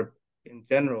 or in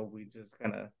general, we just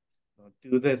kind of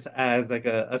do this as like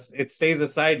it stays a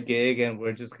side gig and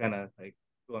we're just kind of like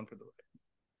going for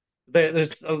the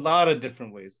there's a lot of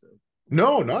different ways to.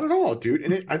 No, not at all, dude.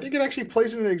 And I think it actually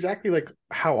plays into exactly like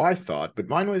how I thought, but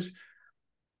mine was,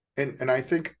 and I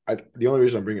think the only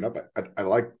reason I'm bringing it up, I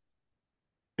like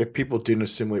if people didn't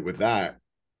assimilate with that,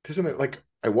 because like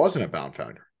I wasn't a bound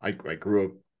founder. I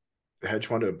grew a hedge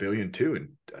fund to $1 billion too in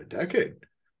a decade.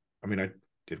 I mean, I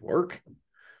did work,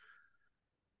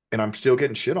 and I'm still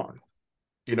getting shit on.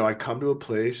 I come to a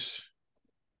place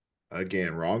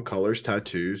again, wrong colors,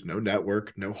 tattoos, no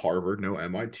network, no Harvard, no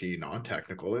MIT,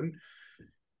 non-technical, and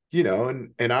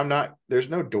and I'm not, there's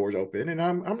no doors open, and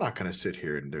I'm not going to sit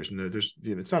here and there's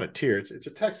it's not a tier, it's a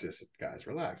Texas, guys,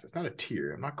 relax, it's not a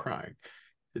tier, I'm not crying,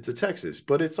 it's a Texas,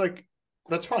 but it's like,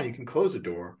 that's fine, you can close the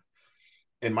door.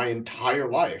 In my entire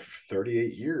life,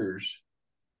 38 years,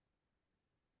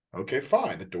 okay,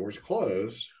 fine, the door's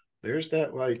closed, there's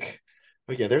that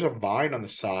yeah, there's a vine on the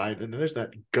side, and then there's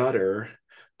that gutter,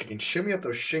 you can shimmy up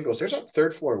those shingles, there's that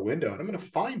third floor window, and I'm going to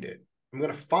find it,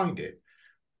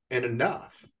 and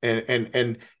enough.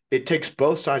 And it takes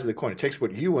both sides of the coin. It takes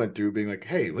what you went through being like,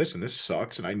 hey, listen, this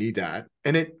sucks and I need that.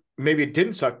 And maybe it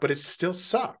didn't suck, but it still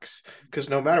sucks. Because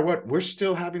no matter what, we're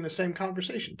still having the same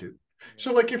conversation, dude. Yeah.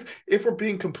 So like if we're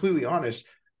being completely honest,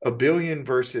 a billion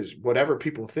versus whatever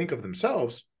people think of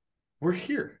themselves, we're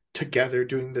here together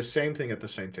doing the same thing at the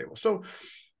same table. So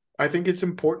I think it's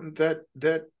important that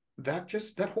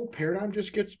whole paradigm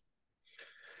just gets.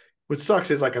 What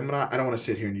sucks is like I don't want to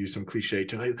sit here and use some cliche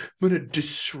to like, I'm gonna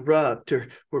disrupt or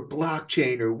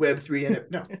blockchain or Web3,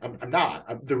 and no, I'm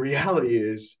not. The reality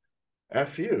is,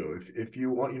 F you. If you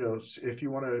want, if you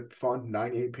want to fund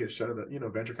 98% of the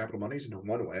venture capital monies into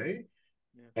one way,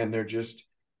 yeah, and they're just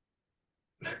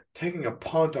taking a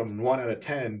punt on 1 out of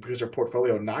 10 because their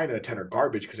portfolio 9 out of 10 are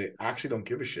garbage because they actually don't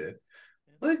give a shit.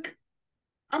 Like,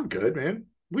 I'm good, man.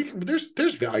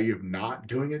 There's value of not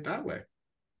doing it that way.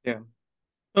 Yeah.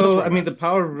 So I mean, the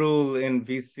power rule in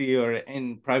VC or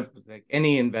in private, like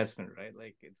any investment, right?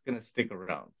 Like it's gonna stick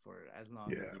around for as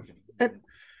long as you can.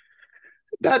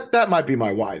 That might be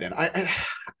my why then.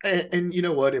 And you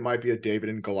know what? It might be a David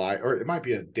and Goliath, or it might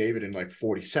be a David and like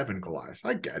 47 Goliaths.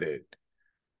 I get it.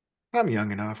 I'm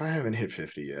young enough. I haven't hit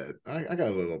 50 yet. I got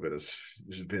a little bit of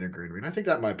vinegar in me. And I think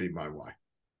that might be my why,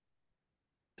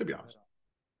 to be honest.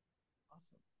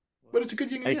 Awesome. But it's a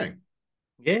good yin and yang.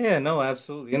 Yeah, no,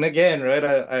 absolutely. And again, right,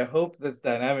 I hope this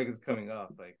dynamic is coming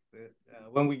off. Like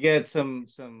when we get some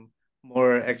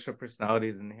more extra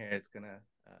personalities in here, it's gonna.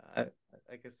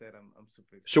 Like I said, I'm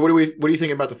super excited. So what do you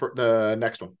think about the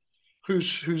next one?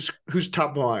 Who's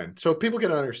top line? So people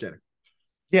get an understanding.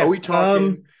 Yeah. Are we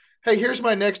talking? Hey, here's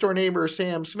my next door neighbor,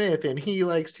 Sam Smith, and he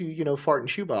likes to, fart in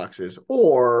shoeboxes.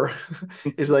 Or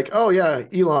is like, oh yeah,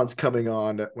 Elon's coming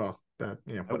on. Well,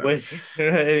 whatever.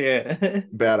 Yeah.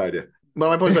 Bad idea. But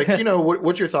my point is like,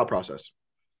 what's your thought process?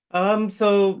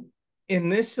 So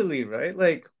initially, right,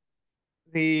 like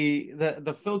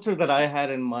the filter that I had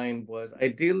in mind was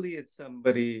ideally it's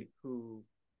somebody who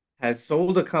has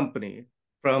sold a company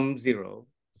from zero,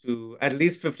 to at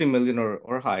least 50 million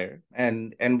or higher.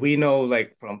 And we know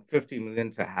like from 50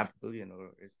 million to half billion, or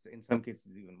in some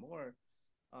cases even more.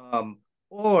 Um,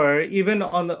 or even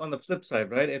on the flip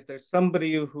side, right? If there's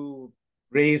somebody who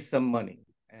raised some money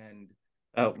and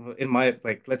in my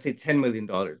like let's say $10 million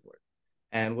worth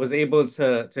and was able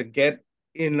to get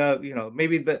in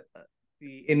maybe the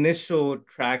initial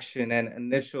traction and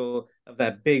initial of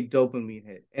that big dopamine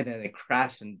hit, and then it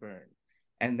crashed and burned,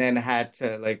 and then had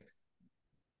to like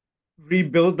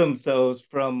rebuild themselves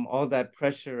from all that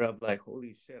pressure of like,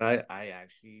 holy shit, I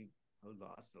actually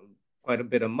lost quite a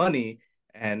bit of money.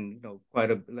 And quite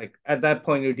a like at that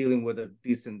point you're dealing with a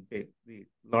decent big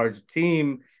large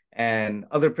team and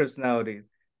other personalities.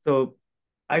 So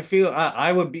I feel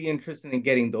I would be interested in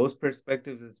getting those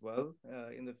perspectives as well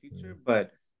in the future.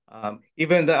 But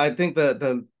even I think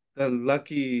the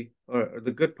lucky or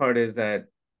the good part is that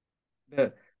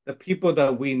the the people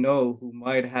that we know who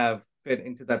might have fit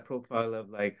into that profile of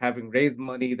like having raised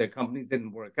money, their companies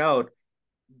didn't work out,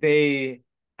 they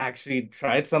actually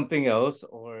tried something else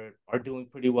or are doing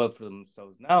pretty well for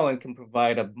themselves now and can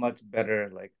provide a much better,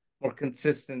 like more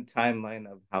consistent timeline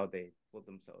of how they pulled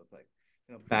themselves like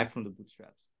back from the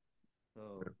bootstraps.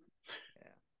 So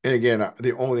yeah. And again,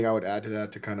 the only thing I would add to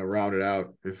that to kind of round it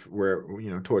out, if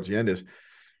we're towards the end, is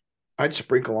I'd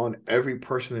sprinkle on every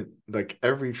person that, like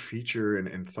every feature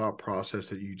and thought process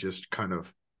that you just kind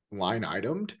of line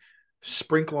itemed,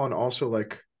 sprinkle on also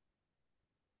like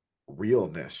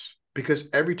realness. Because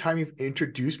every time you've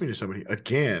introduced me to somebody,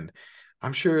 again,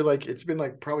 I'm sure like it's been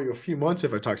like probably a few months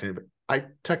if I talk to anybody. I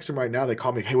text them right now, they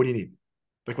call me, hey, what do you need?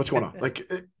 Like, what's going on? Like,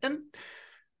 and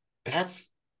that's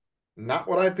not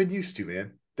what I've been used to,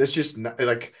 man. That's just not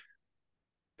like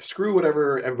screw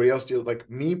whatever everybody else deals. Like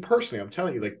me personally, I'm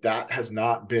telling you, like that has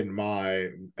not been my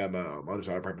MO, my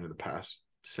design department in the past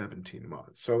 17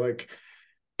 months. So like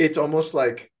it's almost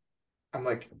like I'm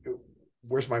like,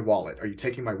 where's my wallet? Are you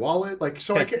taking my wallet? Like,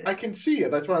 so I can see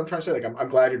it. That's what I'm trying to say. Like, I'm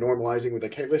glad you're normalizing with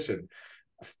like, hey, listen,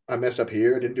 I messed up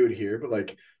here, I didn't do it here. But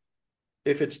like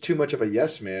if it's too much of a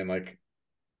yes man, like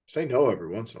say no every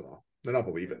once in a while. Then I'll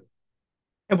believe it.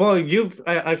 Well,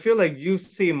 I feel like you've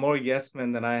seen more yes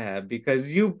men than I have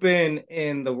because you've been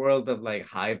in the world of like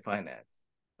high finance.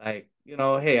 Like,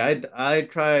 hey,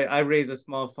 I raise a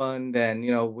small fund and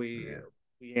Yeah. we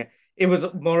it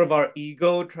was more of our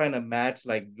ego trying to match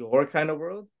like your kind of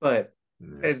world, but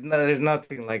Yeah. there's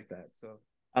nothing like that. So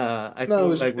I No,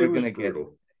 feel like it we're was gonna get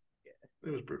brutal.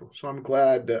 It was brutal. So I'm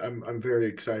glad that I'm very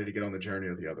excited to get on the journey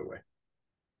of the other way.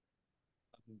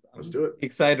 Let's I'm do it.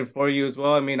 excited for you as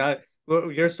well. I mean,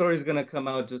 well, your story is gonna come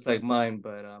out just like mine,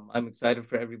 but I'm excited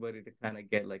for everybody to kind of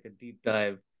get like a deep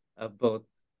dive of both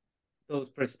those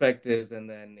perspectives, and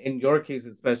then in your case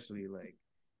especially, like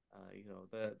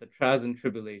the trials and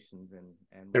tribulations and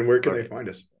And where you where can are they right find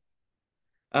now.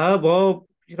 us? Well,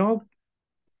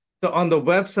 so on the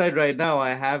website right now,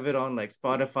 I have it on like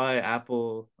Spotify,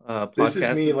 Apple This is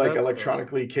podcasts me and like stuff. So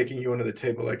electronically kicking you under the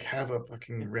table, like have a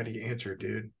fucking ready answer,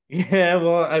 dude. yeah,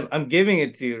 well, I'm giving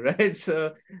it to you, right?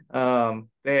 So,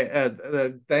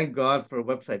 thank God for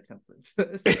website templates.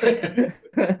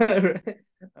 Right?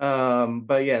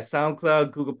 But yeah,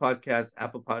 SoundCloud, Google Podcasts,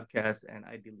 Apple Podcasts, and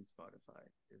ideally Spotify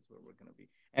is where we're gonna be.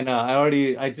 And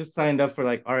I just signed up for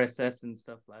like RSS and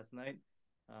stuff last night.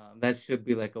 That should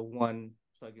be like a one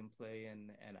plug and play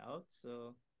and out.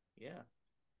 So yeah.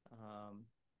 Um,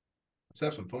 Let's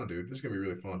have some fun, dude. This is gonna be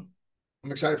really fun.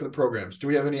 I'm excited for the programs. Do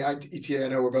we have any ETA? I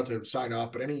know we're about to sign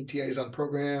off, but any ETAs on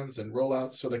programs and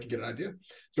rollouts so they can get an idea?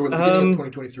 So we're the beginning of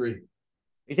um, 2023.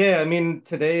 Yeah, I mean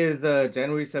today is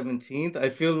January 17th.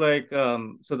 I feel like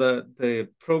so the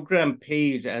program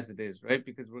page as it is, right?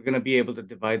 Because we're gonna be able to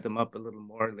divide them up a little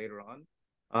more later on.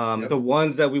 The Yep.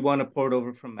 ones that we want to port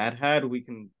over from MadHad, we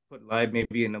can put live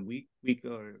maybe in a week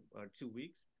or 2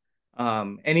 weeks.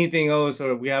 Anything else,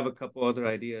 or we have a couple other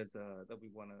ideas that we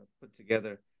want to put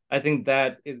together. I think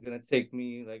that is gonna take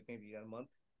me like maybe a month,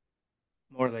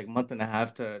 more like month and a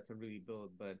half to really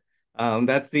build. But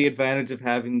that's the advantage of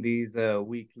having these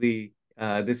weekly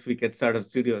this week at Startup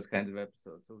Studios kinds of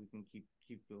episodes, so we can keep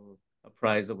you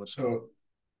apprised of what's going on.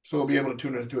 So we'll be able to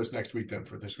tune into us next week then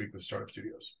for this week with Startup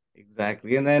Studios.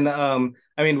 Exactly. And then I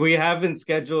mean we haven't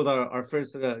scheduled our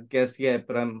first guest yet,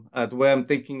 but I'm the way I'm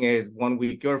thinking is 1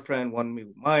 week your friend, 1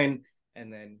 week mine,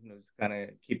 and then just kind of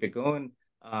keep it going.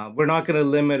 We're not going to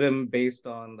limit them based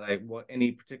on like what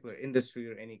any particular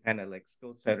industry or any kind of like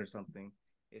skill set or something.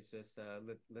 It's just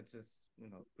let's just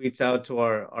reach out to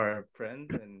our friends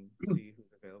and see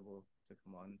who's available to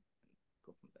come on.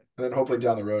 go from there. And then hopefully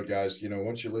down the road, guys,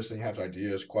 once you're listening, have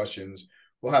ideas, questions,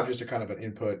 we'll have just a kind of an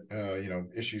input,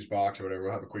 issues box or whatever.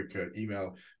 We'll have a quick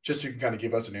email just so you can kind of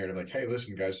give us a narrative like, hey,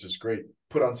 listen, guys, this is great.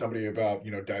 Put on somebody about,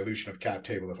 dilution of cap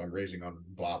table if I'm raising on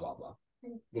blah, blah, blah.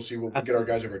 We'll see. We'll get our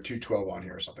guys over 212 on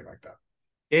here or something like that.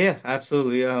 Yeah,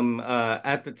 absolutely.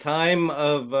 At the time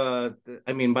of, by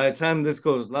the time this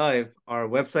goes live, our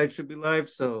website should be live.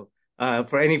 So,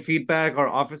 for any feedback, our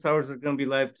office hours are going to be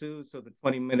live too. So the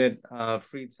 20-minute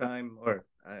free time, or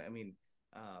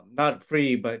not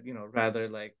free, but rather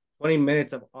like 20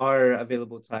 minutes of our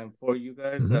available time for you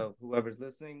guys, whoever's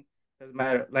listening. Doesn't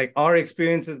matter. Like our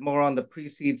experience is more on the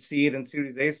pre-seed, seed, and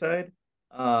Series A side.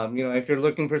 If you're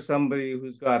looking for somebody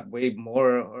who's got way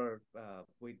more or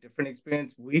way different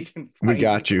experience, we can We find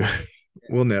got you.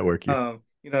 We'll network you.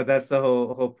 That's the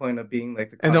whole point of being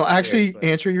like the and they'll concierge, actually but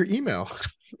answer your email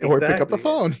or pick up the exactly,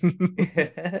 phone.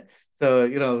 yeah.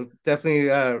 So definitely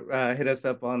hit us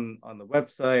up on the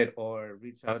website or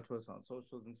reach out to us on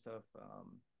socials and stuff.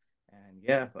 And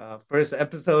yeah, first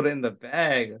episode in the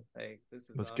bag. Like this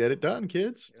is Let's awesome. get it done,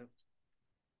 kids. Yep.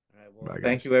 All right. Well, Bye,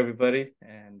 thank guys. you everybody,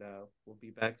 and we'll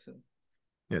be back soon.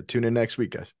 Yeah, tune in next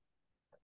week, guys.